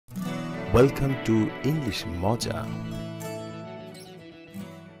Welcome to English Moja.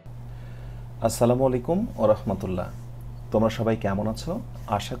 আসসালামু আলাইকুম ওয়া রাহমাতুল্লাহ। তোমরা সবাই কেমন আছো?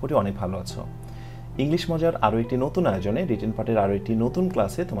 আশা করি অনেক ভালো আছো। ইংলিশ মজার আরও একটি নতুন আয়োজনে রিটেন পার্টের আরও একটি নতুন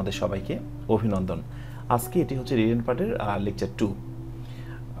ক্লাসে তোমাদের সবাইকে অভিনন্দন। আজকে এটি হচ্ছে রিটেন পার্টের লেকচার 2।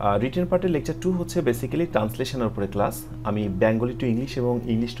 রিটেন পার্টের লেকচার 2 হচ্ছে বেসিক্যালি ট্রান্সলেশনের উপরে ক্লাস। আমি বেঙ্গলি টু ইংলিশ এবং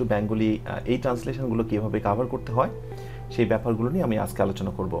ইংলিশ টু বেঙ্গলি এই ট্রান্সলেশনগুলো কীভাবে কভার করতে হয় সেই ব্যাপারগুলো নিয়ে আমি আজকে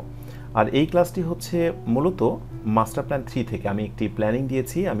আলোচনা করব। আর এই ক্লাসটি হচ্ছে মূলত মাস্টার প্ল্যান 3 থেকে আমি একটি প্ল্যানিং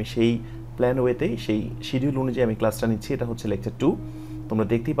দিয়েছি। আমি সেই প্ল্যান ওয়েতেই সেই শিডিউল অনুযায়ী আমি ক্লাসটা নিচ্ছি। এটা হচ্ছে লেকচার 2। তোমরা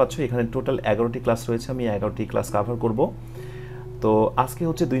দেখতেই পাচ্ছ এখানে টোটাল 11টি ক্লাস রয়েছে। আমি 11টি ক্লাস কভার করব। তো আজকে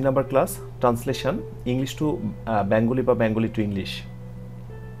হচ্ছে 2 নম্বর class, translation English to Bengali বা বেঙ্গলি টু ইংলিশ।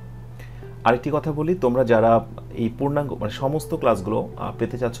 আরেকটি কথা বলি, তোমরা যারা এই পূর্ণাঙ্গ মানে সমস্ত ক্লাসগুলো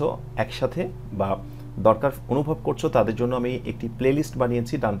পেতে চাচ্ছ একসাথে বা দরকার অনুভব করছো, তাদের জন্য আমি একটি প্লেলিস্ট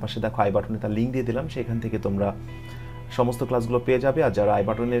বানিয়েছি। ডান পাশে দেখো আই বাটনে তার লিঙ্ক দিয়ে দিলাম, সেখান থেকে তোমরা সমস্ত ক্লাসগুলো পেয়ে যাবে। আর যারা আই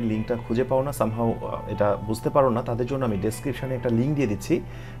বাটনের লিঙ্কটা খুঁজে পাও না, সামহাও এটা বুঝতে পারো না, তাদের জন্য আমি ডেসক্রিপশনে একটা লিঙ্ক দিয়ে দিচ্ছি,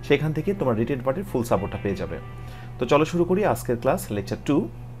 সেখান থেকে তোমরা রিটেন পার্টির ফুল সাপোর্টটা পেয়ে যাবে। তো চলো শুরু করি আজকের ক্লাস, লেকচার 2,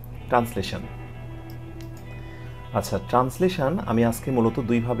 ট্রান্সলেশন। আচ্ছা, ট্রান্সলেশন আমি আজকে মূলত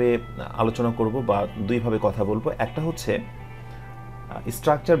দুইভাবে আলোচনা করব বা দুইভাবে কথা বলবো। একটা হচ্ছে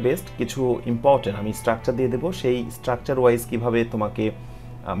স্ট্রাকচার বেসড, কিছু ইম্পর্টেন্ট আমি স্ট্রাকচার দিয়ে দেবো, সেই স্ট্রাকচার ওয়াইজ কীভাবে তোমাকে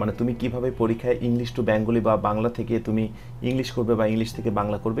মানে তুমি কিভাবে পরীক্ষায় ইংলিশ টু বেঙ্গলি বা বাংলা থেকে তুমি ইংলিশ করবে বা ইংলিশ থেকে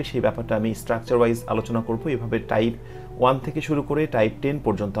বাংলা করবে সেই ব্যাপারটা আমি স্ট্রাকচার ওয়াইজ আলোচনা করব। এভাবে টাইপ 1 থেকে শুরু করে টাইপ 10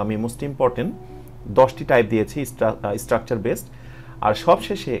 পর্যন্ত আমি মোস্ট ইম্পর্টেন্ট 10টি টাইপ দিয়েছি স্ট্রাকচার বেসড। আর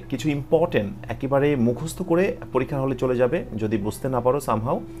সবশেষে কিছু ইম্পর্টেন্ট একেবারে মুখস্থ করে পরীক্ষার হলে চলে যাবে যদি বুঝতে না পারো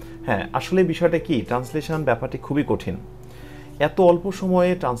সামহাও। হ্যাঁ, আসলে বিষয়টা কি, ট্রান্সলেশন ব্যাপারটি খুবই কঠিন। এত অল্প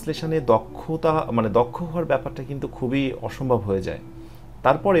সময়ে ট্রান্সলেশনে দক্ষ হওয়ার ব্যাপারটা কিন্তু খুবই অসম্ভব হয়ে যায়।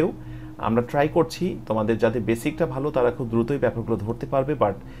 তারপরেও আমরা ট্রাই করছি, তোমাদের যাদের বেসিকটা ভালো তারা খুব দ্রুতই ব্যাপারগুলো ধরতে পারবে,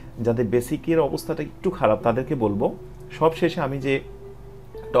 বাট যাদের বেসিকের অবস্থাটা একটু খারাপ তাদেরকে বলবো সব শেষে আমি যে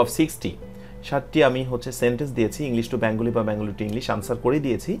টপ 60টি আমি হচ্ছে সেন্টেন্স দিয়েছি ইংলিশ টু বেঙ্গলি বা বেঙ্গলি টু ইংলিশ আনসার করে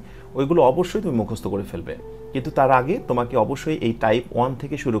দিয়েছি, ওইগুলো অবশ্যই তুমি মুখস্থ করে ফেলবে। কিন্তু তার আগে তোমাকে অবশ্যই এই টাইপ 1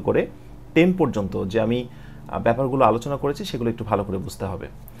 থেকে শুরু করে 10 পর্যন্ত যে আমি ব্যাপারগুলো আলোচনা করেছি সেগুলো একটু ভালো করে বুঝতে হবে।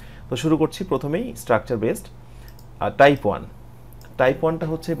 তো শুরু করছি প্রথমেই স্ট্রাকচার বেসড টাইপ 1। টাইপ 1টা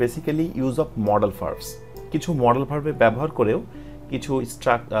হচ্ছে basically use of model verbs. কিছু মডেল ভার্বের ব্যবহার করেও কিছু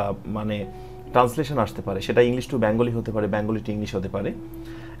মানে ট্রান্সলেশন আসতে পারে, সেটা ইংলিশ টু বেঙ্গলি হতে পারে, বেঙ্গলি টু ইংলিশ হতে পারে।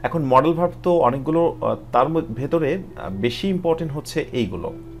 এখন মডেল ভার্ব তো অনেকগুলো, তার ভেতরে বেশি ইম্পর্টেন্ট হচ্ছে এইগুলো,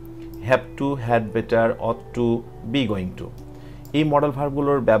 have to, had better, ought to, be going to. এই মডেল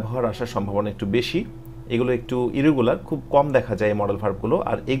ভার্বগুলোর ব্যবহার আসার সম্ভাবনা একটু বেশি। এগুলো একটু ইরেগুলার, খুব কম দেখা যায় এই মডেল ভার্বগুলো,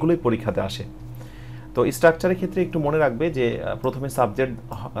 আর এগুলোই পরীক্ষাতে আসে। তো স্ট্রাকচারের ক্ষেত্রে একটু মনে রাখবে যে প্রথমে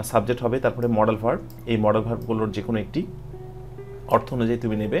সাবজেক্ট হবে, তারপরে মডেল ভার্ব। এই মডেল ভার্বগুলোর যে কোনো একটি অর্থ অনুযায়ী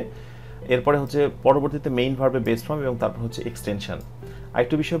তুমি নেবে। এরপরে হচ্ছে পরবর্তীতে মেইন ভার্বের বেস ফর্ম এবং তারপর হচ্ছে এক্সটেনশন।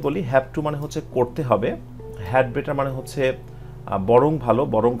 আরেকটু বিষয় বলি, হ্যাভ টু মানে হচ্ছে করতে হবে, হ্যাড বেটার মানে হচ্ছে বরং ভালো,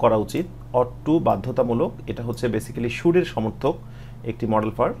 বরং করা উচিত, অট টু বাধ্যতামূলক, এটা হচ্ছে বেসিক্যালি শুডের সমর্থক একটি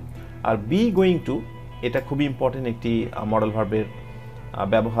modal verb. R be going to এটা খুবই ইম্পর্টেন্ট একটি মডেল ভার্বের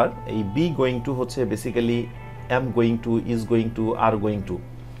ব্যবহার। এই বি গোয়িং টু হচ্ছে basically am going to, is going to, are going to,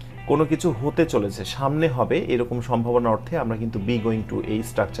 কোনো কিছু হতে চলেছে, সামনে হবে এরকম সম্ভাবনা অর্থে আমরা কিন্তু বি গোয়িং টু এই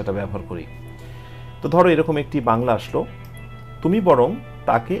স্ট্রাকচারটা ব্যবহার করি। তো ধরো এরকম একটি বাংলা আসলো, তুমি বরং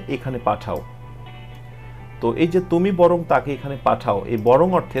তাকে এখানে পাঠাও। তো এই যে তুমি বরং তাকে এখানে পাঠাও, এই বরং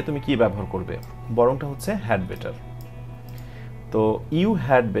অর্থে তুমি কি ব্যবহার করবে? বরংটা হচ্ছে হ্যাড বেটার। তো you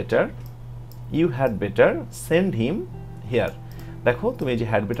had better send him here. দেখো তুমি এই যে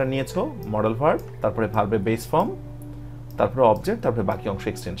হ্যাড বেটার নিয়েছো, মডেল ভার্ব, তারপরে ভার্বের বেস ফর্ম, তারপরে অবজেক্ট, তারপরে বাকি অংশ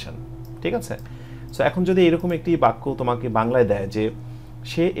এক্সটেনশন। ঠিক আছে? সো এখন যদি এরকম একটি বাক্য তোমাকে বাংলায় দেয় যে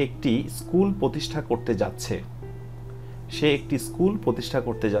সে একটি স্কুল প্রতিষ্ঠা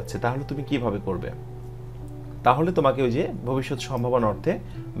করতে যাচ্ছে, তাহলে তুমি কিভাবে করবে? তাহলে তোমাকে ওই যে ভবিষ্যৎ সম্ভাবনা অর্থে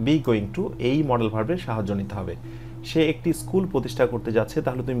বি গোয়িং টু এই মডেল ভার্বের সাহায্য নিতে হবে। সে একটি স্কুল প্রতিষ্ঠা করতে যাচ্ছে,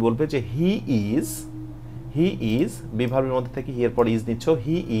 তাহলে তুমি বলবে যে হি ইজ বি ভার্বের মধ্যে থেকে হি এর পর ইজ নিচ্ছ,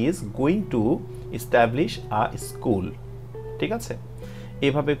 he is going to establish a school. ঠিক আছে?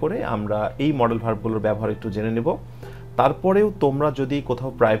 এইভাবে করে আমরা এই মডেল ভার্বগুলোর ব্যবহার একটু জেনে নেব। তারপরেও তোমরা যদি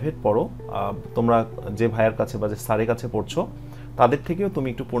কোথাও প্রাইভেট পড়ো, তোমরা যে ভাইয়ের কাছে বা যে স্যারের কাছে পড়ছো তাদের থেকেও তুমি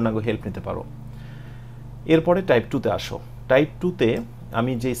একটু পূর্ণাঙ্গ হেল্প নিতে পারো। এরপরে টাইপ 2তে আসো। টাইপ 2তে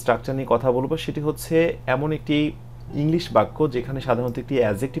আমি যে স্ট্রাকচার নিয়ে কথা বলবো সেটি হচ্ছে এমন একটি ইংলিশ বাক্য যেখানে সাধারণত একটি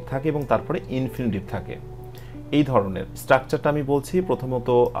অ্যাডজেক্টিভ থাকে এবং তারপরে ইনফিনিটিভ থাকে। এই ধরনের স্ট্রাকচারটা আমি বলছি। প্রথমত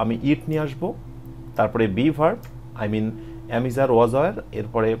আমি ইট নিয়ে আসবো, তারপরে be verb, I mean am, is, আর, ওয়াজ, আর,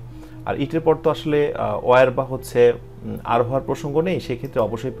 এরপরে আর ইটের পর তো আসলে ওয়ার বা হচ্ছে আর হওয়ার প্রসঙ্গ নেই, সেক্ষেত্রে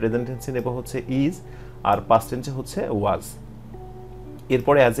অবশ্যই প্রেজেন্ট টেন্সে নেব হচ্ছে ইজ, আর পাস্ট টেন্সে হচ্ছে ওয়াজ।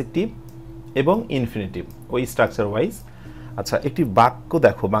 এরপরে অ্যাডজেক্টিভ এবং ইনফিনিটিভ ওই স্ট্রাকচার ওয়াইজ। আচ্ছা, একটি বাক্য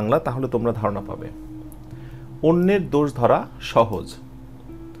দেখো বাংলা, তাহলে তোমরা ধারণা পাবে। অন্যের দোষ ধরা সহজ।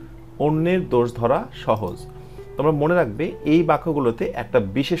 অন্যের দোষ ধরা সহজ। তোমরা মনে রাখবে এই বাক্যগুলোতে একটা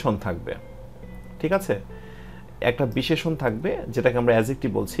বিশেষণ থাকবে, ঠিক আছে? একটা বিশেষণ থাকবে যেটাকে আমরা অ্যাডজেক্টিভ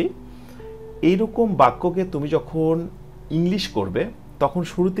বলছি। এইরকম বাক্যকে তুমি যখন ইংলিশ করবে তখন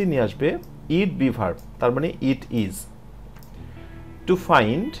শুরুতেই নিয়ে আসবে ইট বি ভার্ব, তার মানে ইট ইজ। টু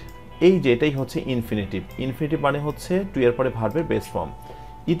ফাইন্ড, এই যে এটাই হচ্ছে ইনফিনিটিভ। ইনফিনিটিভ মানে হচ্ছে টু এর পরে ভার্বের base form.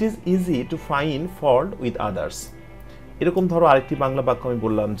 It is easy to find fault with others. এরকম ধরো আরেকটি বাংলা বাক্য আমি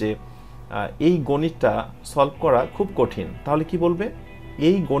বললাম যে এই গণিতটা সলভ করা খুব কঠিন, তাহলে কি বলবে?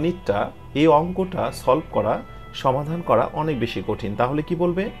 এই গণিতটা, এই অঙ্কটা সলভ করা, সমাধান করা অনেক বেশি কঠিন, তাহলে কি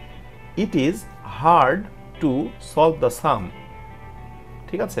বলবে? It is hard to solve the সাম।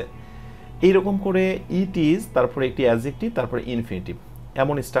 ঠিক আছে? এইরকম করে ইট ইজ, তারপরে একটি অ্যাডজেক্টিভ, তারপরে ইনফিনিটিভ,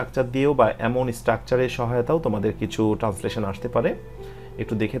 এমন স্ট্রাকচার দিয়েও বা এমন স্ট্রাকচারের সহায়তাও তোমাদের কিছু ট্রান্সলেশন আসতে পারে,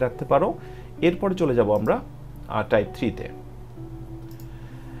 একটু দেখে রাখতে পারো। এরপরে চলে যাব আমরা টাইপ 3-তে।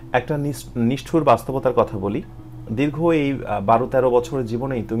 একটা নিষ্ঠুর বাস্তবতার কথা বলি। দীর্ঘ এই 12-13 বছরের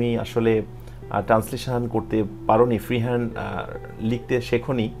জীবনেই তুমি আসলে ট্রান্সলেশন করতে পারোনি, ফ্রি হ্যান্ড লিখতে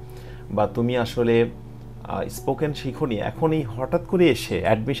শেখোনি, বা তুমি আসলে স্পোকেন শিখোনি। এখনই হঠাৎ করে এসে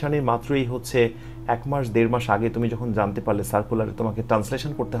অ্যাডমিশনের মাত্রই হচ্ছে 1 মাস 1.5 মাস আগে তুমি যখন জানতে পারলে সার্কুলারে তোমাকে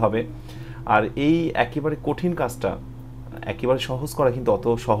ট্রান্সলেশন করতে হবে, আর এই একেবারে কঠিন কাজটা একেবারে সহজ করা কিন্তু অত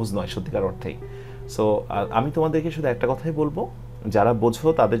সহজ নয় সত্যিকার অর্থেই। সো আমি তোমাদেরকে শুধু একটা কথাই বলবো, যারা বোঝো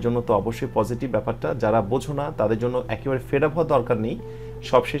তাদের জন্য তো অবশ্যই পজিটিভ ব্যাপারটা, যারা বোঝো না তাদের জন্য একেবারে ফেড আপ হওয়ার দরকার নেই।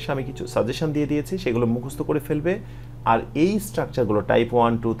 সবশেষে আমি কিছু সাজেশন দিয়ে দিয়েছি, সেগুলো মুখস্থ করে ফেলবে। আর এই স্ট্রাকচারগুলো টাইপ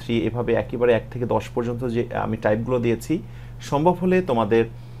 1, 2, 3 এভাবে একেবারে 1 থেকে 10 পর্যন্ত যে আমি টাইপগুলো দিয়েছি, সম্ভব হলে তোমাদের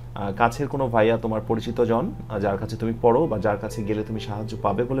কাছের কোনো ভাইয়া, তোমার পরিচিত জন যার কাছে তুমি পড়ো বা যার কাছে গেলে তুমি সাহায্য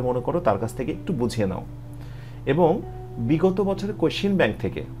পাবে বলে মনে করো, তার কাছ থেকে একটু বুঝিয়ে নাও। এবং বিগত বছরের কোয়েশ্চেন ব্যাংক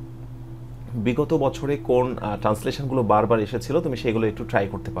থেকে বিগত বছরে কোন ট্রান্সলেশনগুলো বারবার এসেছিল তুমি সেগুলো একটু ট্রাই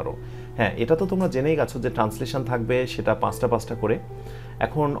করতে পারো। হ্যাঁ, এটা তো তোমরা জেনেই গেছো যে ট্রান্সলেশন থাকবে সেটা 5টা করে।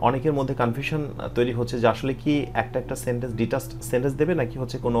 এখন অনেকের মধ্যে কনফিউশন তৈরি হচ্ছে যে আসলে কি একটা সেন্টেন্স ডিটাচড সেন্টেন্স দেবে নাকি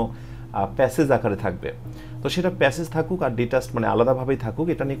হচ্ছে কোনো প্যাসেজ আকারে থাকবে। তো সেটা প্যাসেজ থাকুক আর ডিটাচড মানে আলাদাভাবেই থাকুক,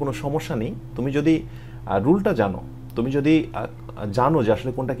 এটা নিয়ে কোনো সমস্যা নেই। তুমি যদি রুলটা জানো, তুমি যদি জানো যে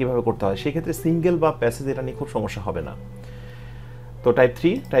আসলে কোনটা কীভাবে করতে হয়, সেক্ষেত্রে সিঙ্গেল বা প্যাসেজ এটা নিয়ে খুব সমস্যা হবে না। তো টাইপ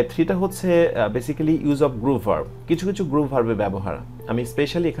 3টা হচ্ছে basically use of group verb. কিছু কিছু গ্রুপ ভার্বের ব্যবহার, আমি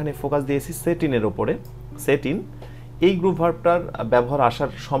স্পেশালি এখানে ফোকাস দিয়েছি সেট ইনের ওপরে। সেট ইন, এই গ্রুপ ভার্বটার ব্যবহার আসার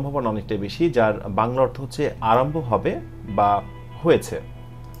সম্ভাবনা অনেকটাই বেশি, যার বাংলা অর্থ হচ্ছে আরম্ভ হবে বা হয়েছে।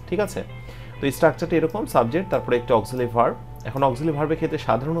 ঠিক আছে? তো এই স্ট্রাকচারটা এরকম, সাবজেক্ট, তারপরে একটা অক্সিলারি ভার্ব। এখন অক্সিলারি ভার্বের ক্ষেত্রে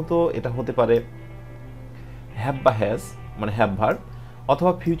সাধারণত এটা হতে পারে হ্যাভ বা হ্যাজ, মানে হ্যাভ ভার্ব,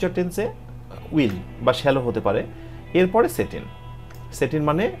 অথবা ফিউচার টেন্সে উইল বা শ্যালো হতে পারে। এরপরে সেট ইন। সেট ইন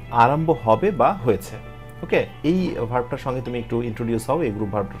মানে আরম্ভ হবে বা হয়েছে। ওকে, এই ভার্বটার সঙ্গে তুমি একটু ইন্ট্রোডিউস হও এই গ্রুপ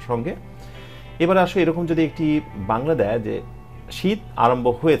ভার্বটার সঙ্গে। এবার আসো, এরকম যদি একটি বাংলা দেয় যে শীত আরম্ভ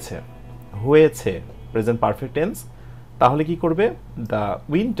হয়েছে, হয়েছে প্রেজেন্ট পারফেক্ট টেন্স, তাহলে কি করবে? দ্য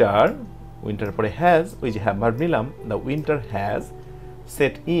উইন্টার, উইন্টার পরে হ্যাজ, ওই যে হ্যাভ ভার্ব নিলাম, the winter has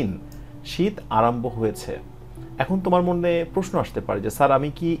set in, শীত আরম্ভ হয়েছে। এখন তোমার মনে প্রশ্ন আসতে পারে যে স্যার, আমি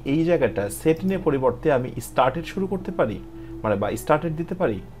কি এই জায়গাটা সেট ইনের পরিবর্তে আমি স্টার্টেড শুরু করতে পারি, মানে বা স্টার্টেড দিতে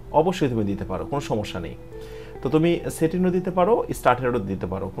পারি? অবশ্যই তুমি দিতে পারো, কোনো সমস্যা নেই। তো তুমি সেট ইনও দিতে পারো, স্টার্টেডও দিতে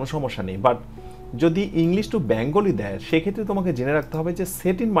পারো, কোনো সমস্যা নেই। বাট যদি ইংলিশ টু বেঙ্গলি দেয়, সেক্ষেত্রে তোমাকে জেনে রাখতে হবে যে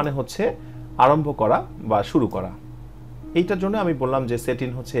সেট ইন মানে হচ্ছে আরম্ভ করা বা শুরু করা। এইটার জন্য আমি বললাম যে সেট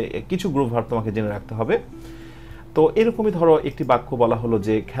ইন হচ্ছে কিছু গ্রুপ ভার্ব তোমাকে জেনে রাখতে হবে। তো এরকমই ধরো একটি বাক্য বলা হলো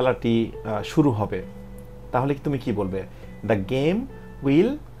যে খেলাটি শুরু হবে, তাহলে তুমি কি বলবে? The game will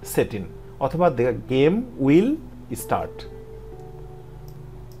set in, অথবা দ্য গেম উইল স্টার্ট।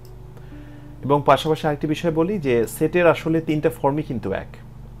 এবং পাশাপাশি আরেকটি বিষয় বলি যে সেটের আসলে 3টা ফর্মই কিন্তু এক।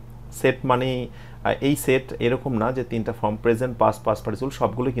 সেট মানে এই সেট এরকম না যে 3টা form, present, past, past participle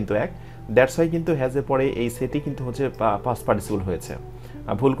সবগুলো কিন্তু এক। দ্যাটস ওয়াই কিন্তু হ্যাজের পরে এই সেটই কিন্তু হচ্ছে পাস্ট পার্টিসিপল হয়েছে।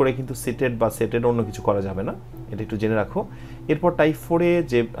 ভুল করে কিন্তু সিটেড বা সেটেড অন্য কিছু করা যাবে না, এটা একটু জেনে রাখো। এরপর টাইপ 4-এ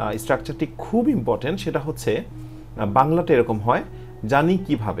যে স্ট্রাকচারটি খুব ইম্পর্টেন্ট, সেটা হচ্ছে বাংলাটা এরকম হয় জানি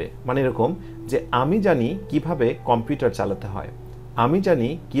কিভাবে, মানে এরকম যে আমি জানি কিভাবে কম্পিউটার চালাতে হয়, আমি জানি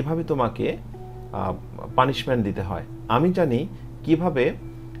কিভাবে তোমাকে পানিশমেন্ট দিতে হয়, আমি জানি কিভাবে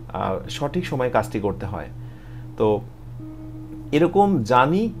সঠিক সময়ে কাজটি করতে হয়। তো এরকম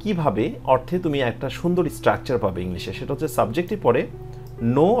জানি কিভাবে অর্থে তুমি একটা সুন্দর স্ট্রাকচার পাবে ইংলিশে, সেটা হচ্ছে সাবজেক্টের পরে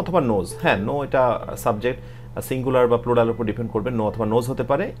নো অথবা নোজ, হ্যাঁ নো এটা সাবজেক্ট সিঙ্গুলার বা প্লুরালের উপর ডিপেন্ড করবে, নো অথবা নোজ হতে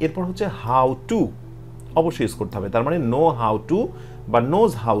পারে। এরপর হচ্ছে হাউ টু, অবশ্যই ইউজ করতে হবে, তার মানে নো হাউ টু বা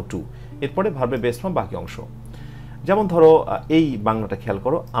নোজ হাউ টু, এরপরে ভার্বের বেস ফর্ম বাকি অংশ। যেমন ধরো এই বাংলাটা খেয়াল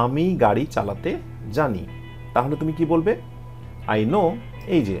করো, আমি গাড়ি চালাতে জানি, তাহলে তুমি কি বলবে? আই নো,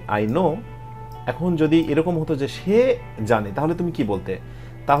 এই যে আই নো। এখন যদি এরকম হতো যে সে জানে, তাহলে তুমি কি বলতে?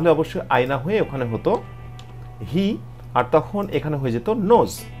 তাহলে অবশ্যই আই না হয়ে ওখানে হতো হি, আর তখন এখানে হয়ে যেত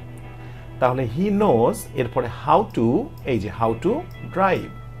নোজ। তাহলে হি নোজ, এরপরে হাউ টু, এই যে হাউ টু ড্রাইভ।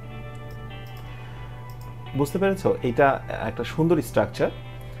 বুঝতে পেরেছ? এটা একটা সুন্দর স্ট্রাকচার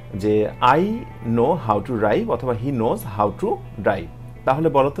যে I know how to drive অথবা he knows how to drive. তাহলে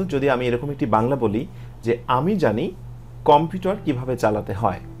বলতো, যদি আমি এরকম একটি বাংলা বলি যে আমি জানি কম্পিউটার কিভাবে চালাতে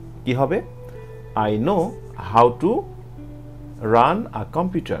হয়, কি হবে? I know how to run a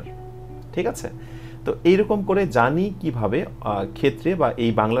computer. ঠিক আছে? তো এইরকম করে জানি কিভাবে ক্ষেত্রে বা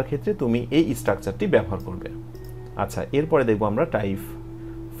এই বাংলার ক্ষেত্রে তুমি এই স্ট্রাকচারটি ব্যবহার করবে। আচ্ছা, এরপরে দেখবো আমরা টাইপ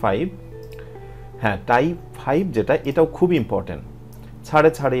 5। হ্যাঁ, টাইপ 5 যেটা, এটাও খুব ইম্পর্টেন্ট।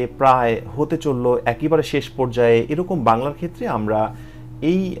 ছাড়ে ছাড়ে, প্রায়, হতে চললো, একেবারে শেষ পর্যায়ে, এরকম বাংলার ক্ষেত্রে আমরা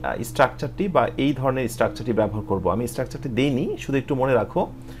এই স্ট্রাকচারটি বা এই ধরনের স্ট্রাকচারটি ব্যবহার করব। আমি স্ট্রাকচারটি দেইনি, শুধু একটু মনে রাখো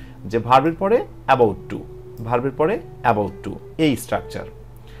যে ভার্বের পরে অ্যাবাউট টু, ভার্বের পরে অ্যাবাউট টু, এই স্ট্রাকচার।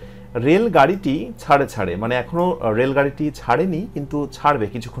 রেলগাড়িটি ছাড়ে ছাড়ে, মানে এখনও রেলগাড়িটি ছাড়েনি কিন্তু ছাড়বে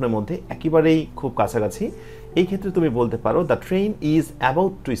কিছুক্ষণের মধ্যে, একেবারেই খুব কাছাকাছি। এই ক্ষেত্রে তুমি বলতে পারো the train is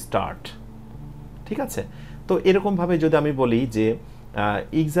about to start. ঠিক আছে? তো এরকমভাবে যদি আমি বলি যে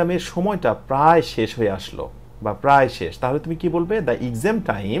এক্সামের সময়টা প্রায় শেষ হয়ে আসলো বা প্রায় শেষ, তাহলে তুমি কি বলবে? দ্য এক্সাম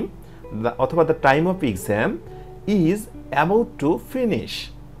টাইম অথবা the time of exam is about to finish.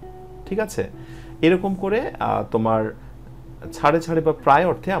 ঠিক আছে? এরকম করে তোমার ছাড়ে ছাড়ে বা প্রায়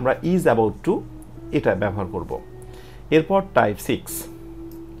অর্থে আমরা ইজ অ্যাবাউট টু এটা ব্যবহার করব। এরপর type 6,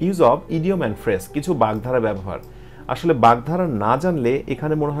 use of idiom and phrase, কিছু বাগধারা ব্যবহার। আসলে বাগধারা না জানলে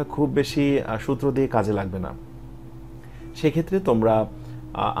এখানে মনে হয় খুব বেশি সূত্র দিয়ে কাজে লাগবে না। সেক্ষেত্রে তোমরা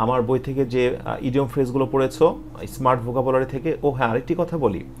আমার বই থেকে যে ইডিয়ম ফ্রেজগুলো পড়েছো স্মার্ট ভোকাবুলারি থেকে, ও হ্যাঁ আরেকটি কথা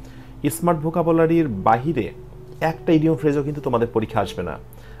বলি, স্মার্ট ভোকাবুলারির বাহিরে একটা ইডিয়ম ফ্রেজও কিন্তু তোমাদের পরীক্ষা আসবে না।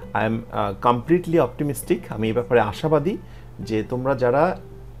 আই এম কমপ্লিটলি অপটিমিস্টিক, আমি এই ব্যাপারে আশাবাদী যে তোমরা যারা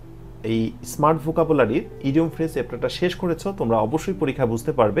এই স্মার্ট ভোকাবুলারির ইডিয়ম ফ্রেজ চ্যাপ্টারটা শেষ করেছো, তোমরা অবশ্যই পরীক্ষা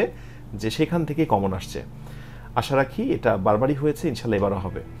বুঝতে পারবে যে সেখান থেকে কমন আসছে। আশা রাখি এটা বারবারই হয়েছে, ইনশাল্লাহ এবারও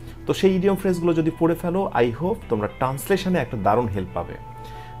হবে। তো সেই ইডিয়ম ফ্রেজগুলো যদি পড়ে ফেলো, আই হোপ তোমরা ট্রান্সলেশনে একটা দারুণ হেল্প পাবে।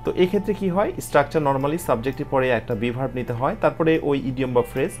 তো এক্ষেত্রে কি হয়, স্ট্রাকচার নর্মালি সাবজেক্টের পরে একটা বিভার্ব নিতে হয়, তারপরে ওই ইডিয়ম বা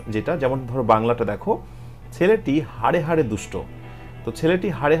ফ্রেজ যেটা, যেমন ধরো বাংলাটা দেখো, ছেলেটি হাড়ে হাড়ে দুষ্ট। তো ছেলেটি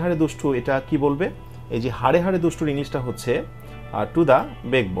হাড়ে হাড়ে দুষ্ট, এটা কি বলবে? এই যে হাড়ে হাড়ে দুষ্টুর ইংলিশটা হচ্ছে to the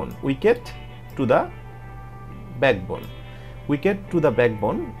backbone, wicket to the backbone, wicket to the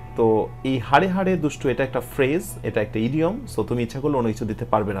backbone. তো এই হাড়ে হাড়ে দুষ্টু এটা একটা ফ্রেজ, এটা একটা ইডিয়ম। সো তুমি ইচ্ছা করলে অন্য কিছু দিতে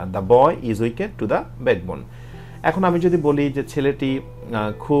পারবে না। The boy is wicket to the backbone. এখন আমি যদি বলি যে ছেলেটি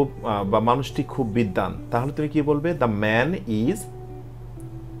খুব বা মানুষটি খুব বিদ্বান, তাহলে তুমি কি বলবে? দ্য ম্যান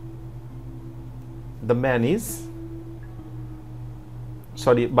ইজ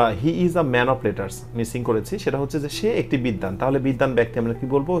সরি, বা he is a man of letters, missing করেছি, সেটা হচ্ছে যে সে একটি বিদ্বান। তাহলে বিদ্বান ব্যক্তি আমরা কি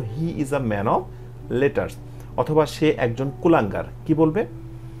বলবো? He is a man of letters. অথবা সে একজন কুলাঙ্গার, কি বলবে?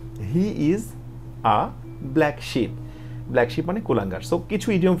 He is a black sheep, black sheep মানে কুলাঙ্গার। সো কিছু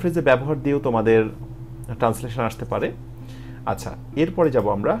ইডিয়ম ফ্রেজে ব্যবহার দিয়েও তোমাদের ট্রান্সলেশন আসতে পারে। আচ্ছা, এরপরে যাব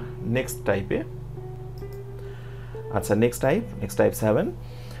আমরা নেক্সট টাইপে। আচ্ছা, নেক্সট টাইপ 7।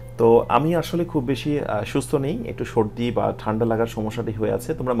 তো আমি আসলে খুব বেশি সুস্থ নেই, একটু সর্দি বা ঠান্ডা লাগার সমস্যাটি হয়ে আছে।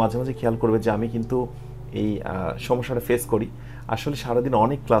 তোমরা মাঝে মাঝে খেয়াল করবে যে আমি কিন্তু এই সমস্যাটা ফেস করি। আসলে সারাদিন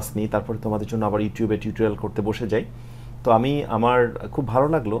অনেক ক্লাস নিই, তারপরে তোমাদের জন্য আবার ইউটিউবে টিউটোরিয়াল করতে বসে যাই। তো আমার খুব ভালো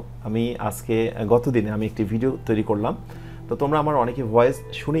লাগলো, আমি আজকে গতদিনে আমি একটি ভিডিও তৈরি করলাম। তো তোমরা আমার অনেকে ভয়েস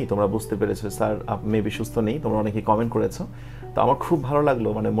শুনেই তোমরা বুঝতে পেরেছো স্যার মেবি সুস্থ নেই, তোমরা অনেকে কমেন্ট করেছো। তো আমার খুব ভালো লাগলো,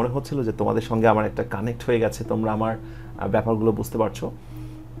 মানে মনে হচ্ছিল যে তোমাদের সঙ্গে আমার একটা কানেক্ট হয়ে গেছে, তোমরা আমার ব্যাপারগুলো বুঝতে পারছো।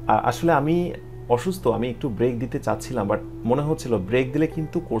 আসলে আমি অসুস্থ, আমি একটু ব্রেক দিতে চাচ্ছিলাম, বাট মনে হচ্ছিল ব্রেক দিলে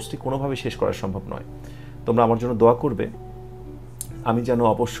কিন্তু কোর্সটি কোনোভাবে শেষ করা সম্ভব নয়। তোমরা আমার জন্য দোয়া করবে, আমি যেন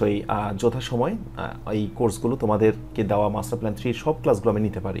অবশ্যই যথাসময় এই কোর্সগুলো তোমাদেরকে দেওয়া মাস্টার প্ল্যান 3 সব ক্লাসগুলো আমি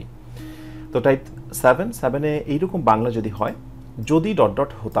নিতে পারি। তো টাইপ 7-7-এ এইরকম বাংলা যদি হয়, যদি ডট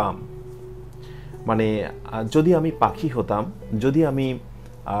ডট হতাম, মানে যদি আমি পাখি হতাম, যদি আমি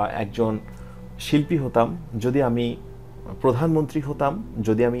একজন শিল্পী হতাম, যদি আমি প্রধানমন্ত্রী হতাম,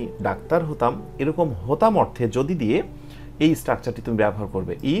 যদি আমি ডাক্তার হতাম, এরকম হতাম অর্থে যদি দিয়ে এই স্ট্রাকচারটি তুমি ব্যবহার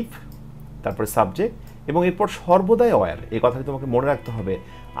করবে। ইফ, তারপরে সাবজেক্ট, এবং এরপর সর্বদাই ওয়্যার। এই কথাটি তোমাকে মনে রাখতে হবে,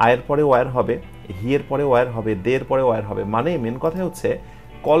 আয়ের পরে ওয়্যার হবে, হি এর পরে ওয়ার হবে, দে এর পরে ওয়ার হবে। মানে মেন কথা হচ্ছে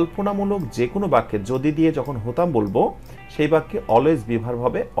কল্পনামূলক যে কোনো বাক্যে যদি দিয়ে যখন হতাম বলবো সেই বাক্যে অলওয়েজ বি ভার্ব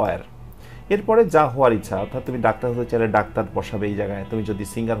হবে ওয়ার। এরপরে যা হওয়ার ইচ্ছা, অর্থাৎ তুমি ডাক্তার হতে চাইলে ডাক্তার বসাবে এই জায়গায়, তুমি যদি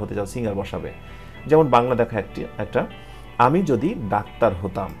সিঙ্গার হতে চাও সিঙ্গার বসাবে। যেমন বাংলা দেখা একটা আমি যদি ডাক্তার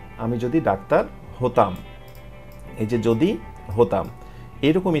হতাম, আমি যদি ডাক্তার হতাম, এই যে যদি হতাম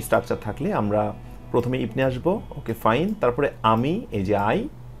এরকম স্ট্রাকচার থাকলে আমরা প্রথমে ইফ নিয়ে আসবো, ওকে ফাইন, তারপরে আমি, এই যে আই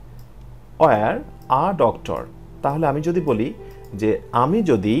ওয়ার আ ডক্টর। তাহলে আমি যদি বলি যে আমি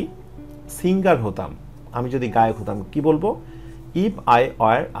যদি সিঙ্গার হতাম, আমি যদি গায়ক হতাম, কি বলবো? If I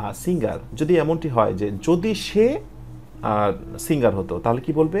were a singer. যদি এমনটি হয় যে যদি সে সিঙ্গার হতো তাহলে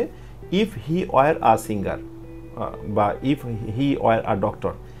কি বলবে? If he were a singer বা if he were a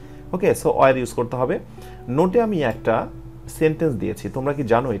doctor. Okay, so war use করতে হবে। নোটে আমি একটা সেন্টেন্স দিয়েছি, তোমরা কি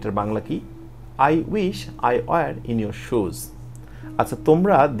জানো এটার বাংলা কি? I wish I were in your shoes. আচ্ছা,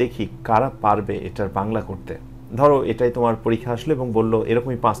 তোমরা দেখি কারা পারবে এটার বাংলা করতে। ধরো এটাই তোমার পরীক্ষা আসলো এবং বললো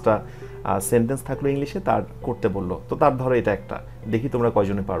এরকমই 5টা সেন্টেন্স থাকলো ইংলিশে, তার করতে বললো, তো তার ধরো এটা একটা, দেখি তোমরা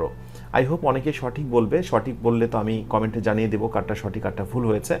কয়জনে পারো। আই হোপ অনেকে সঠিক বলবে, সঠিক বললে তো আমি কমেন্টে জানিয়ে দেবো কারটা সঠিক কারটা ভুল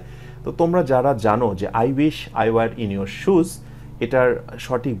হয়েছে। তো তোমরা যারা জানো যে I wish I were in your shoes এটার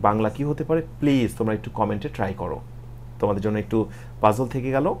সঠিক বাংলা কি হতে পারে, প্লিজ তোমরা একটু কমেন্টে ট্রাই করো, তোমাদের জন্য একটু পাজল থেকে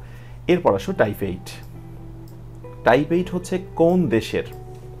গেল। এরপর আসো টাইপ 8। টাইপ 8 হচ্ছে কোন দেশের,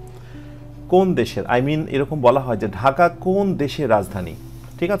 কোন দেশের, আই মিন এরকম বলা হয় যে ঢাকা কোন দেশের রাজধানী,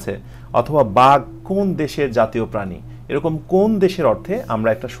 ঠিক আছে, অথবা বাঘ কোন দেশের জাতীয় প্রাণী। এরকম কোন দেশের অর্থে আমরা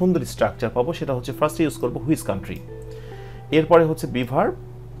একটা সুন্দর স্ট্রাকচার পাবো, সেটা হচ্ছে ফার্স্টে ইউজ করবো হুইচ কান্ট্রি, এরপরে হচ্ছে বি ভার্ব,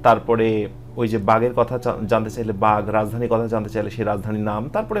 তারপরে ওই যে বাঘের কথা জানতে চাইলে বাঘ, রাজধানীর কথা জানতে চাইলে সেই রাজধানীর নাম,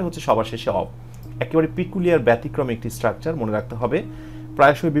 তারপরে হচ্ছে সবার শেষে অফ। একেবারে পিকুলিয়ার ব্যতিক্রম একটি স্ট্রাকচার, মনে রাখতে হবে।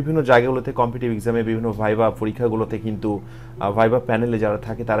 প্রায়শই বিভিন্ন জায়গাগুলোতে কম্পিটিটিভ এক্সামে বিভিন্ন ভাইবা পরীক্ষাগুলোতে কিন্তু ভাইবা প্যানেলে যারা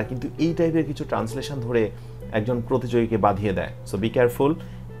থাকে তারা কিন্তু এই টাইপের কিছু ট্রান্সলেশন ধরে একজন প্রতিযোগীকে বাঁধিয়ে দেয়। সো বি কেয়ারফুল,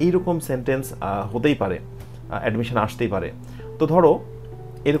 এইরকম সেন্টেন্স হতেই পারে, অ্যাডমিশন আসতেই পারে। তো ধরো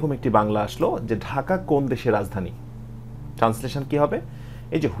এরকম একটি বাংলা আসলো যে ঢাকা কোন দেশের রাজধানী, ট্রান্সলেশন কি হবে?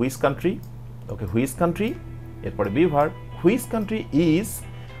 এই যে which country, okay which country, এরপরে be verb, which country is,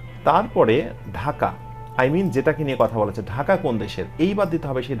 তারপরে ঢাকা, আই মিন যেটাকে নিয়ে কথা বলা হচ্ছে ঢাকা কোন দেশের, এইবার দিতে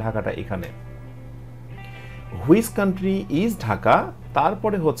হবে সেই ঢাকাটা এখানে। হুইচ কান্ট্রি ইজ ঢাকা,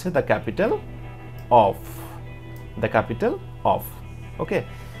 তারপরে হচ্ছে the capital of, the capital of. ওকে,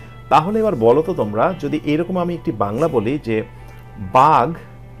 তাহলে এবার বলো তো তোমরা, যদি এরকম আমি একটি বাংলা বলি যে বাঘ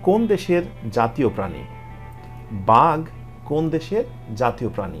কোন দেশের জাতীয় প্রাণী, বাঘ কোন দেশের জাতীয়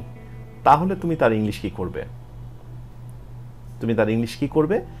প্রাণী, তাহলে তুমি তার ইংলিশ কি করবে? তুমি তার ইংলিশ কি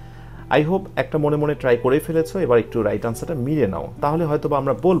করবে? আই হোপ একটা মনে মনে ট্রাই করে ফেলেছো, এবার একটু রাইট আনসারটা মিলিয়ে নাও। তাহলে হয়তো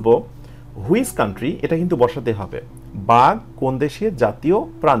আমরা বলবো হুইচ কান্ট্রি, এটা কিন্তু বসাতে হবে, বাঘ কোন দেশের জাতীয়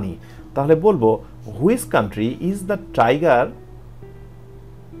প্রাণী, তাহলে বলবো which country is the tiger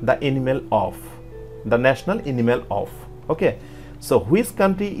the animal of, the national animal of. Okay, so which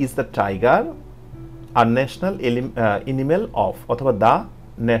country is the tiger R national animal of, অথবা দ্য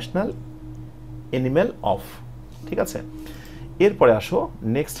ন্যাশনাল এনিম্যাল অফ, ঠিক আছে। এরপরে আসো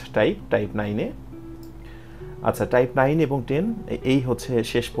নেক্সট টাইপ, টাইপ 9-এ। আচ্ছা, টাইপ 9 এবং 10 এই হচ্ছে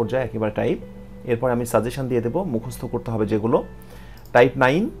শেষ পর্যায়ে একেবারে টাইপ। এরপর আমি সাজেশন দিয়ে দেবো, মুখস্থ করতে হবে যেগুলো। Type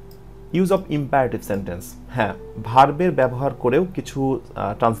 9, use of imperative sentence. হ্যাঁ, ভার্বের ব্যবহার করেও কিছু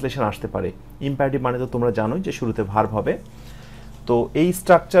ট্রান্সলেশন আসতে পারে। ইম্পারেটিভ মানে তো তোমরা জানোই যে শুরুতে ভার্ব হবে। তো এই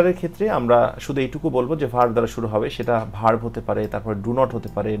স্ট্রাকচারের ক্ষেত্রে আমরা শুধু এইটুকু বলবো যে ভার্ব দ্বারা শুরু হবে, সেটা ভার্ব হতে পারে, তারপর ডু নট হতে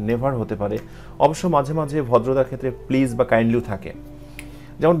পারে, নেভার হতে পারে। অবশ্য মাঝে মাঝে ভদ্রতার ক্ষেত্রে প্লিজ বা কাইন্ডলিও থাকে।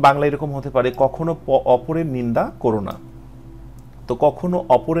 যেমন বাংলা এরকম হতে পারে, কখনো অপরের নিন্দা করো না। তো কখনো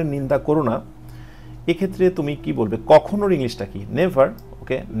অপরের নিন্দা করো না, এক্ষেত্রে তুমি কি বলবে? কখনোর ইংলিশটা কি? Never.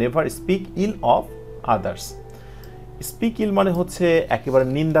 Okay, never speak ill of others. Speak ill মানে হচ্ছে একেবারে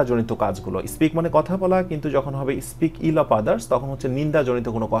নিন্দাজনিত কাজগুলো। স্পিক মানে কথা বলা, কিন্তু যখন হবে স্পিক ইল অফ আদার্স তখন হচ্ছে নিন্দাজনিত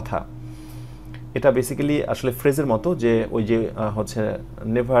কোনো কথা। এটা বেসিক্যালি আসলে ফ্রেজের মতো, যে ওই যে হচ্ছে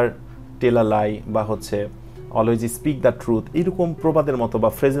নেভার টেল আ লাই বা হচ্ছে অলওয়েজ স্পিক দ্য ট্রুথ, এইরকম প্রবাদের মতো বা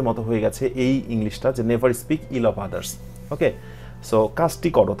ফ্রেজের মতো হয়ে গেছে এই ইংলিশটা, যে never speak ill of others. Okay, so কাজটি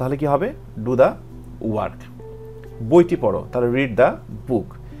করো, তাহলে কি হবে? Do the work. বইটি পড়ো, তাহলে রিড দ্য বুক।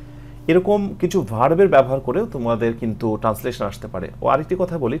 এরকম কিছু ভার্বের ব্যবহার করেও তোমাদের কিন্তু ট্রান্সলেশন আসতে পারে। ও আরেকটি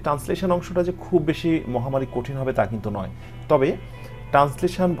কথা বলি, ট্রান্সলেশন অংশটা যে খুব বেশি মহামারী কঠিন হবে তা কিন্তু নয়। তবে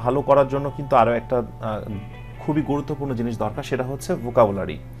ট্রান্সলেশন ভালো করার জন্য কিন্তু আরও একটা খুবই গুরুত্বপূর্ণ জিনিস দরকার, সেটা হচ্ছে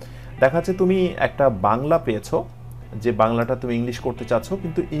ভোকাবুলারি। দেখা যাচ্ছে তুমি একটা বাংলা পেয়েছো, যে বাংলাটা তুমি ইংলিশ করতে চাচ্ছ,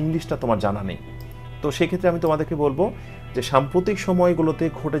 কিন্তু ইংলিশটা তোমার জানা নেই। তো সেক্ষেত্রে আমি তোমাদেরকে বলবো যে সাম্প্রতিক সময়গুলোতে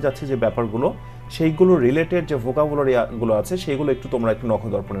ঘটে যাচ্ছে যে ব্যাপারগুলো, সেইগুলো রিলেটেড যে ভোকাবুলারিগুলো আছে সেইগুলো একটু তোমরা একটু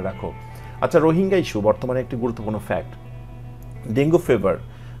নখদর্পণে রাখো। আচ্ছা, রোহিঙ্গা ইস্যু বর্তমানে একটি গুরুত্বপূর্ণ ফ্যাক্ট। ডেঙ্গু ফিভার,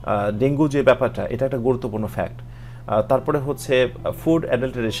 ডেঙ্গু যে ব্যাপারটা, এটা একটা গুরুত্বপূর্ণ ফ্যাক্ট। তারপরে হচ্ছে ফুড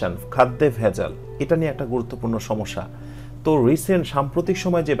অ্যাডাল্টারেশন, খাদ্যে ভেজাল, এটা নিয়ে একটা গুরুত্বপূর্ণ সমস্যা। তো রিসেন্ট সাম্প্রতিক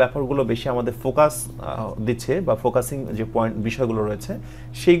সময় যে ব্যাপারগুলো বেশি আমাদের ফোকাস দিচ্ছে বা ফোকাসিং যে পয়েন্ট বিষয়গুলো রয়েছে,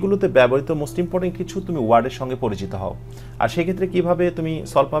 সেইগুলোতে ব্যবহৃত মোস্ট ইম্পর্টেন্ট কিছু তুমি ওয়ার্ডের সঙ্গে পরিচিত হও। আর সেক্ষেত্রে কীভাবে তুমি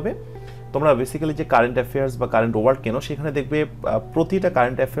সলভ পাবে, তোমরা বেসিক্যালি যে কারেন্ট অ্যাফেয়ার্স বা কারেন্ট ওয়ার্ল্ড কেন, সেখানে দেখবে প্রতিটা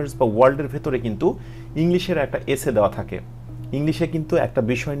কারেন্ট অ্যাফেয়ার্স বা ওয়ার্ল্ডের ভেতরে কিন্তু ইংলিশের একটা এসে দেওয়া থাকে। ইংলিশে কিন্তু একটা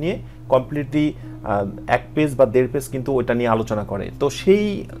বিষয় নিয়ে কমপ্লিটলি 1 পেজ বা 1.5 পেজ কিন্তু ওইটা নিয়ে আলোচনা করে। তো সেই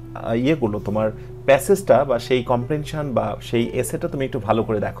ইয়েগুলো তোমার প্যাসেজটা বা সেই কম্প্রেনশন বা সেই এসেটা তুমি একটু ভালো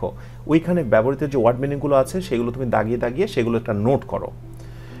করে দেখো। ওইখানে ব্যবহৃত যে ওয়ার্ড মিনিংগুলো আছে সেগুলো তুমি দাগিয়ে দাগিয়ে সেগুলো একটা নোট করো।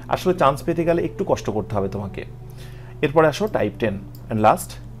 আসলে চান্স পেতে গেলে একটু কষ্ট করতে হবে তোমাকে। এরপরে আসো type 10 and last,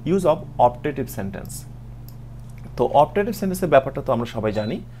 use of optative sentence. তো অপটেটিভ সেন্টেন্সের ব্যাপারটা তো আমরা সবাই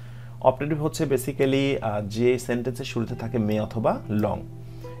জানি। অপটেটিভ হচ্ছে বেসিক্যালি যে সেন্টেন্সের শুরুতে থাকে মে অথবা লং,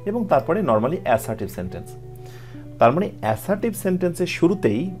 এবং তারপরে নর্মালি অ্যাসার্টিভ সেন্টেন্স। তার মানে অ্যাসার্টিভ সেন্টেন্সের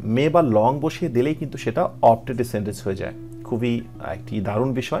শুরুতেই মে বা লং বসিয়ে দিলেই কিন্তু সেটা অপটেটিভ সেন্টেন্স হয়ে যায়। খুবই একটি দারুণ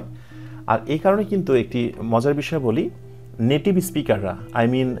বিষয়। আর এই কারণে কিন্তু একটি মজার বিষয় বলি, নেটিভ স্পিকাররা, আই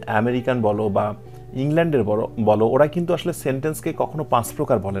মিন আমেরিকান বলো বা ইংল্যান্ডের বলো, ওরা কিন্তু আসলে সেন্টেন্সকে কখনো 5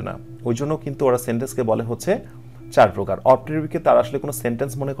 প্রকার বলে না। ওই জন্য কিন্তু ওরা সেন্টেন্সকে বলে হচ্ছে 4 প্রকার। অপটেটিভকে তারা আসলে কোনো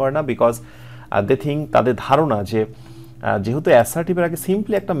সেন্টেন্স মনে করে না, বিকজ দে থিঙ্ক, তাদের ধারণা যে যেহেতু অ্যাসার্টিভের আগে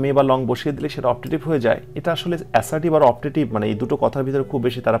সিম্পলি একটা মে বা লং বসিয়ে দিলে সেটা অপটেটিভ হয়ে যায়। এটা আসলে অ্যাসার্টিভ আর অপটেটিভ মানে এই দুটো কথার ভিতরে খুব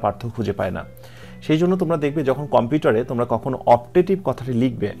বেশি তারা পার্থক্য খুঁজে পায় না। সেই জন্য তোমরা দেখবে যখন কম্পিউটারে তোমরা কখনো অপটেটিভ কথাটি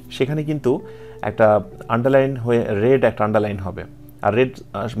লিখবে, সেখানে কিন্তু একটা আন্ডারলাইন হয়ে রেড একটা আন্ডারলাইন হবে। আর রেড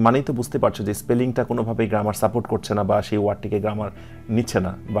মানেই তো বুঝতে পারছো যে স্পেলিংটা কোনোভাবেই গ্রামার সাপোর্ট করছে না বা সেই ওয়ার্ডটিকে গ্রামার নিচ্ছে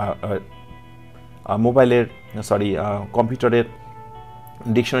না, বা কম্পিউটারের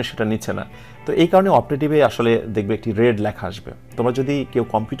ডিকশনারি সেটা নিচ্ছে না। তো এই কারণে অপটেটিভে আসলে দেখবে একটি রেড লেখা আসবে। তোমরা যদি কেউ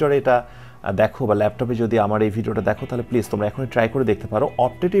কম্পিউটারে এটা দেখো বা ল্যাপটপে যদি আমার এই ভিডিওটা দেখো, তাহলে প্লিজ তোমরা এখনই ট্রাই করে দেখতে পারো।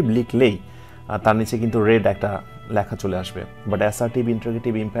 অপটেটিভ লিখলেই তার নিচে কিন্তু রেড একটা লেখা চলে আসবে, বাট অ্যাসার্টিভ,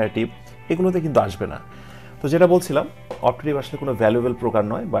 ইন্টারগেটিভ, ইম্পারেটিভ এগুলোতে কিন্তু আসবে না। তো যেটা বলছিলাম, অপটেটিভ আসলে কোনো ভ্যালুয়েবল প্রকার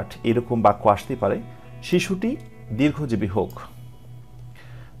নয়, বাট এরকম বাক্য আসতেই পারে, শিশুটি দীর্ঘজীবী হোক।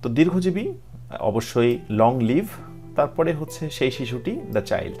 তো দীর্ঘজীবী অবশ্যই লং লিভ, তারপরে হচ্ছে সেই শিশুটি দ্য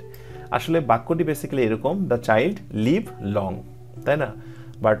চাইল্ড। আসলে বাক্যটি বেসিক্যালি এরকম, দ্য চাইল্ড লিভ লং, তাই না?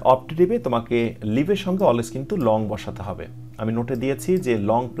 বাট অপটেটিভে তোমাকে লিভের সঙ্গে অলওয়েজ কিন্তু লং বসাতে হবে। আমি নোটে দিয়েছি যে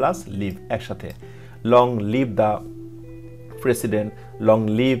লং প্লাস লিভ একসাথে, long live the president, long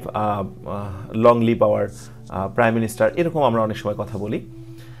live our prime minister, এরকম আমরা অনেক সময় কথা বলি।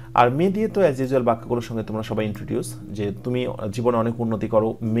 আর মে দিয়ে তো অ্যাজ ইউজুয়াল বাক্যগুলোর সঙ্গে তোমরা সবাই ইন্ট্রোডিউস, যে তুমি জীবনে অনেক উন্নতি করো,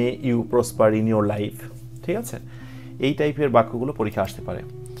 may you prosper in your life, ঠিক আছে? এই টাইপের বাক্যগুলো পরীক্ষা আসতে পারে।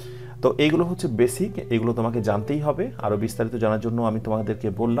 তো এইগুলো হচ্ছে বেসিক, এগুলো তোমাকে জানতেই হবে। আরও বিস্তারিত জানার জন্য আমি তোমাদেরকে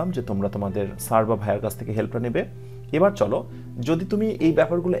বললাম যে তোমরা তোমাদের স্যার বা ভাইয়ের কাছ থেকে হেল্পটা নেবে। এবার চলো, যদি তুমি এই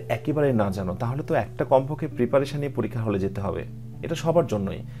ব্যাপারগুলো একেবারে না জানো, তাহলে তো একটা কমপক্ষে প্রিপারেশন নিয়ে পরীক্ষা হলে যেতে হবে, এটা সবার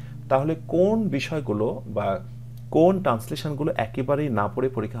জন্যই। তাহলে কোন বিষয়গুলো বা কোন ট্রান্সলেশনগুলো একেবারেই না পড়ে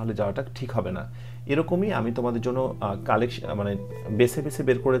পরীক্ষা হলে যাওয়াটা ঠিক হবে না। এরকমই আমি তোমাদের জন্য বেছে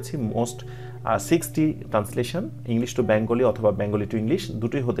বের করেছি most 60 translation, English to Bengali অথবা বেঙ্গলি টু ইংলিশ,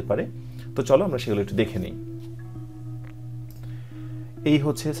 দুটোই হতে পারে। তো চলো আমরা সেগুলো একটু দেখে নিই। এই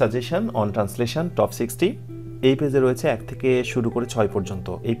হচ্ছে সাজেশন অন ট্রান্সলেশন টপ 60। এই পেজে রয়েছে 1 থেকে শুরু করে 6 পর্যন্ত।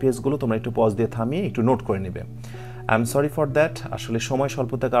 এই পেজগুলো তোমরা একটু পজ দিয়ে থামিয়ে একটু নোট করে নেবে। I am sorry for that, আসলে সময়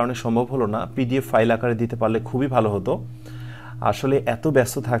স্বল্পতার কারণে সম্ভব হলো না। পিডিএফ ফাইল আকারে দিতে পারলে খুবই ভালো হতো। আসলে এত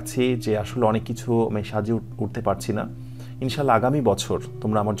ব্যস্ত থাকছি যে আসলে অনেক কিছু আমি সাজিয়ে উঠতে পারছি না। ইনশাল্লাহ আগামী বছর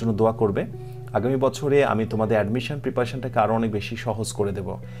তোমরা আমার জন্য দোয়া করবে। আগামী বছরে আমি তোমাদের অ্যাডমিশন প্রিপারেশনটাকে আরও অনেক বেশি সহজ করে দেব।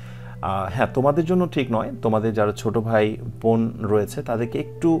 হ্যাঁ, তোমাদের জন্য ঠিক নয়, তোমাদের যারা ছোট ভাই বোন রয়েছে তাদেরকে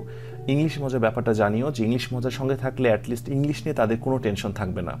একটু ইংলিশ মজার ব্যাপারটা জানিও, যে ইংলিশ মজার সঙ্গে থাকলে অ্যাটলিস্ট ইংলিশ নিয়ে তাদের কোনো টেনশন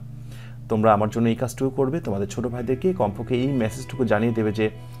থাকবে না। তোমরা আমার জন্য এই কাজটুকু করবে, তোমাদের ছোট ভাইদেরকে কমপক্ষে এই মেসেজটুকু জানিয়ে দেবে যে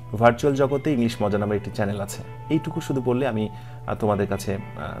ভার্চুয়াল জগতে ইংলিশ মজা নামের একটি চ্যানেল আছে। এইটুকু শুধু বললে আমি তোমাদের কাছে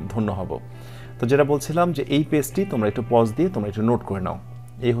ধন্য হব। তো যেটা বলছিলাম যে এই পেজটি তোমরা একটু পজ দিয়ে তোমরা একটু নোট করে নাও।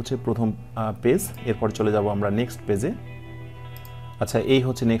 এই হচ্ছে প্রথম পেজ, এরপর চলে যাব আমরা নেক্সট পেজে। আচ্ছা, এই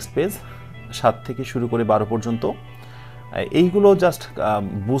হচ্ছে নেক্সট পেজ, 7 থেকে শুরু করে 12 পর্যন্ত। এইগুলো জাস্ট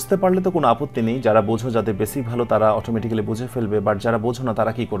বুঝতে পারলে তো কোনো আপত্তি নেই। যারা বোঝো, যাদের বেসিক ভালো, তারা অটোমেটিক্যালি বুঝে ফেলবে। বাট যারা বোঝো না,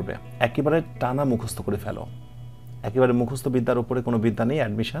 তারা কি করবে? একেবারে টানা মুখস্থ করে ফেলো। একেবারে মুখস্থ বিদ্যার উপরে কোনো বিদ্যা নেই।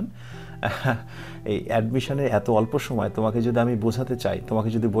 এই অ্যাডমিশনের এত অল্প সময় তোমাকে যদি আমি বোঝাতে চাই, তোমাকে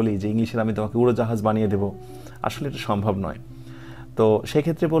যদি বলি যে ইংলিশের আমি তোমাকে উড়োজাহাজ বানিয়ে দেবো, আসলে এটা সম্ভব নয়। তো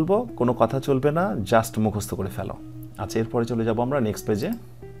সেক্ষেত্রে বলবো কোনো কথা চলবে না, জাস্ট মুখস্থ করে ফেলো। আচ্ছা, এরপরে চলে যাব আমরা নেক্সট পেজে।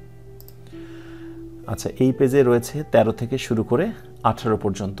 আচ্ছা, এই পেজে রয়েছে 13 থেকে শুরু করে 18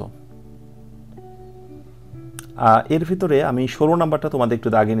 পর্যন্ত। এর ভিতরে আমি 16 নাম্বারটা তোমাদের একটু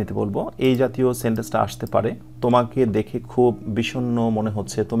দাগিয়ে নিতে বলবো। এই জাতীয় সেন্টেন্সটা আসতে পারে, তোমাকে দেখে খুব বিষণ্ণ মনে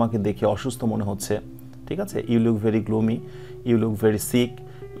হচ্ছে, তোমাকে দেখে অসুস্থ মনে হচ্ছে, ঠিক আছে, you look very gloomy, you look very sick,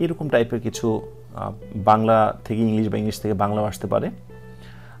 এরকম টাইপের কিছু বাংলা থেকে ইংলিশ বা ইংলিশ থেকে বাংলাও আসতে পারে।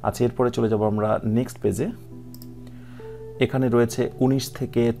 আচ্ছা, এরপরে চলে যাব আমরা নেক্সট পেজে। এখানে রয়েছে 19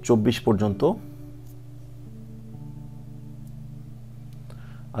 থেকে 24 পর্যন্ত।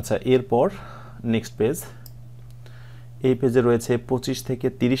 আচ্ছা, এরপর নেক্সট পেজ, এই পেজে রয়েছে 25 থেকে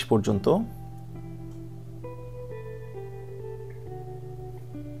 30 পর্যন্ত।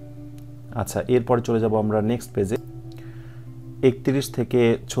 আচ্ছা, এরপরে চলে যাব আমরা নেক্সট পেজে, 31 থেকে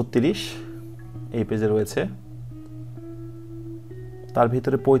 36 এই পেজে রয়েছে। তার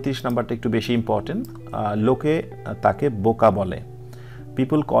ভিতরে 35 নাম্বারটা একটু বেশি ইম্পর্টেন্ট। লোকে তাকে বোকা বলে,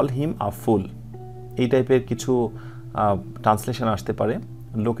 পিপল কল হিম আ ফুল, এই টাইপের কিছু ট্রান্সলেশন আসতে পারে।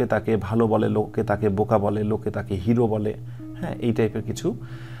 লোকে তাকে ভালো বলে, লোকে তাকে বোকা বলে, লোকে তাকে হিরো বলে, হ্যাঁ, এই টাইপের কিছু।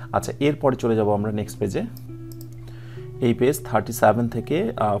 আচ্ছা, এরপরে চলে যাব আমরা নেক্সট পেজে, এই পেজ 37 থেকে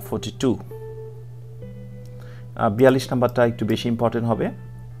 42। 42 নাম্বারটা একটু বেশি ইম্পর্টেন্ট হবে।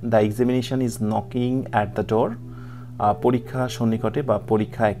 The examination is knocking at the door, পরীক্ষা সন্নিকটে বা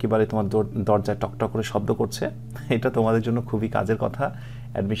পরীক্ষা একেবারে তোমার দরজায় টকটক করে শব্দ করছে। এটা তোমাদের জন্য খুবই কাজের কথা,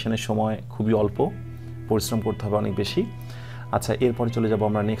 অ্যাডমিশনের সময় খুবই অল্প, পরিশ্রম করতে হবে অনেক বেশি। আচ্ছা, এরপরে চলে যাব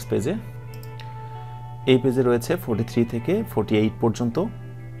আমরা নেক্সট পেজে। এই পেজে রয়েছে 43 থেকে 48 পর্যন্ত।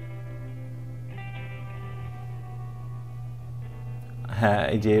 হ্যাঁ,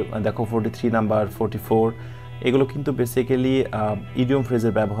 এই যে দেখো 43 নাম্বার, 44, এগুলো কিন্তু বেসিক্যালি ইডিয়ম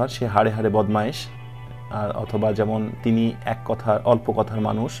ফ্রেজের ব্যবহার। সে হাড়ে হাড়ে বদমাইশ, অথবা যেমন তিনি অল্প কথার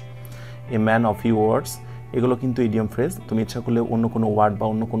মানুষ, এ ম্যান অফ ইউ ওয়ার্ডস, এগুলো কিন্তু ইডিয়ম ফ্রেজ। তুমি ইচ্ছা করলে অন্য কোনো ওয়ার্ড বা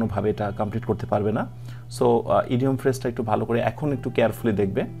অন্য কোনোভাবে এটা কমপ্লিট করতে পারবে না। সো ইডিয়ম ফ্রেজটা একটু ভালো করে এখন একটু কেয়ারফুলি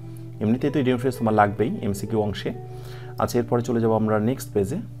দেখবে। এমনিতেই তো ইডিয়ম ফ্রেজ তোমার লাগবেই এমসিকিউ অংশে। আচ্ছা, এরপরে চলে যাব আমরা নেক্সট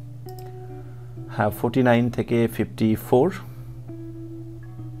পেজে। হ্যাঁ, 49 থেকে 54।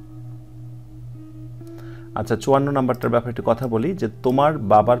 আচ্ছা, 54 নাম্বারটার ব্যাপারে একটু কথা বলি, যে তোমার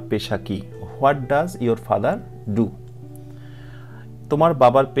বাবার পেশা কি, what does your father do. তোমার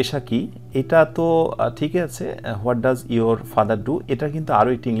বাবার পেশা কি, এটা তো ঠিক আছে, what does your father do, এটা কিন্তু আরও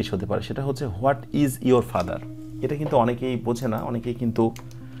একটি ইংলিশ হতে পারে, সেটা হচ্ছে হোয়াট ইজ ইয়োর ফাদার। এটা কিন্তু অনেকেই বোঝে না, অনেকেই কিন্তু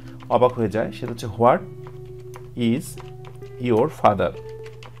অবাক হয়ে যায়। সেটা হচ্ছে হোয়াট ইজ ইয়োর ফাদার।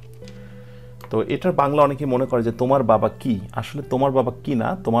 তো এটার বাংলা অনেকে মনে করে যে তোমার বাবা কি, আসলে তোমার বাবা কি না,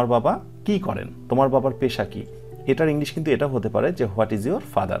 তোমার বাবা কি করেন, তোমার বাবার পেশা কি। এটার ইংলিশ কিন্তু এটা হতে পারে যে হোয়াট ইজ ইয়োর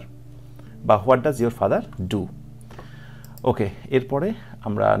ফাদার বা what does your father do. ওকে, এরপরে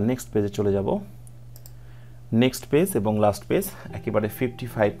আমরা নেক্সট পেজে চলে যাব। নেক্সট পেজ এবং লাস্ট পেজ একেবারে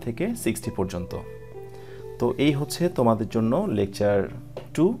 55 থেকে 60 পর্যন্ত। তো এই হচ্ছে তোমাদের জন্য লেকচার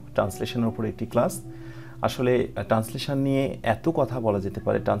 2 ট্রান্সলেশনের উপর একটি ক্লাস। আসলে ট্রান্সলেশন নিয়ে এত কথা বলা যেতে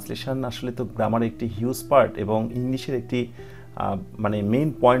পারে। ট্রান্সলেশন আসলে তো গ্রামারের একটি হিউজ পার্ট এবং ইংলিশের একটি মানে মেইন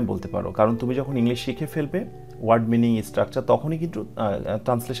পয়েন্ট বলতে পারো। কারণ তুমি যখন ইংলিশ শিখে ফেলবে, ওয়ার্ড মিনিং, স্ট্রাকচার, তখনই কিন্তু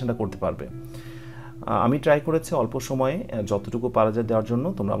ট্রান্সলেশনটা করতে পারবে। আমি ট্রাই করেছি অল্প সময়ে যতটুকু পারা যায় দেওয়ার জন্য।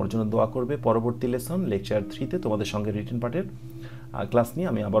 তোমরা আমার জন্য দোয়া করবে। পরবর্তী লেসন লেকচার 3-তে তোমাদের সঙ্গে রিটেন পার্টের ক্লাস নিয়ে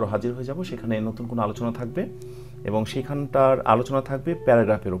আমি আবারও হাজির হয়ে যাব। সেখানে নতুন কোনো আলোচনা থাকবে এবং সেখানটার আলোচনা থাকবে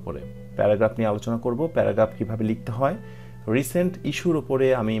প্যারাগ্রাফের উপরে। প্যারাগ্রাফ নিয়ে আলোচনা করব, প্যারাগ্রাফ কীভাবে লিখতে হয়, রিসেন্ট ইস্যুর উপরে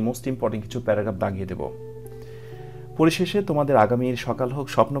আমি মোস্ট ইম্পর্টেন্ট কিছু প্যারাগ্রাফ দাগিয়ে দেব। পরিশেষে তোমাদের আগামীর সকাল হোক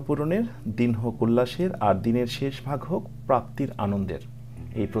স্বপ্ন পূরণের, দিন হোক উল্লাসের, আর দিনের শেষ ভাগ হোক প্রাপ্তির আনন্দের,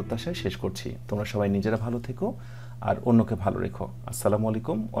 এই প্রত্যাশায় শেষ করছি। তোমরা সবাই নিজেরা ভালো থেকো আর অন্যকে ভালো রেখো। আসসালামু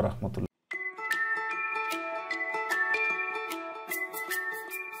আলাইকুম ওয়া রাহমাতুল্লাহ।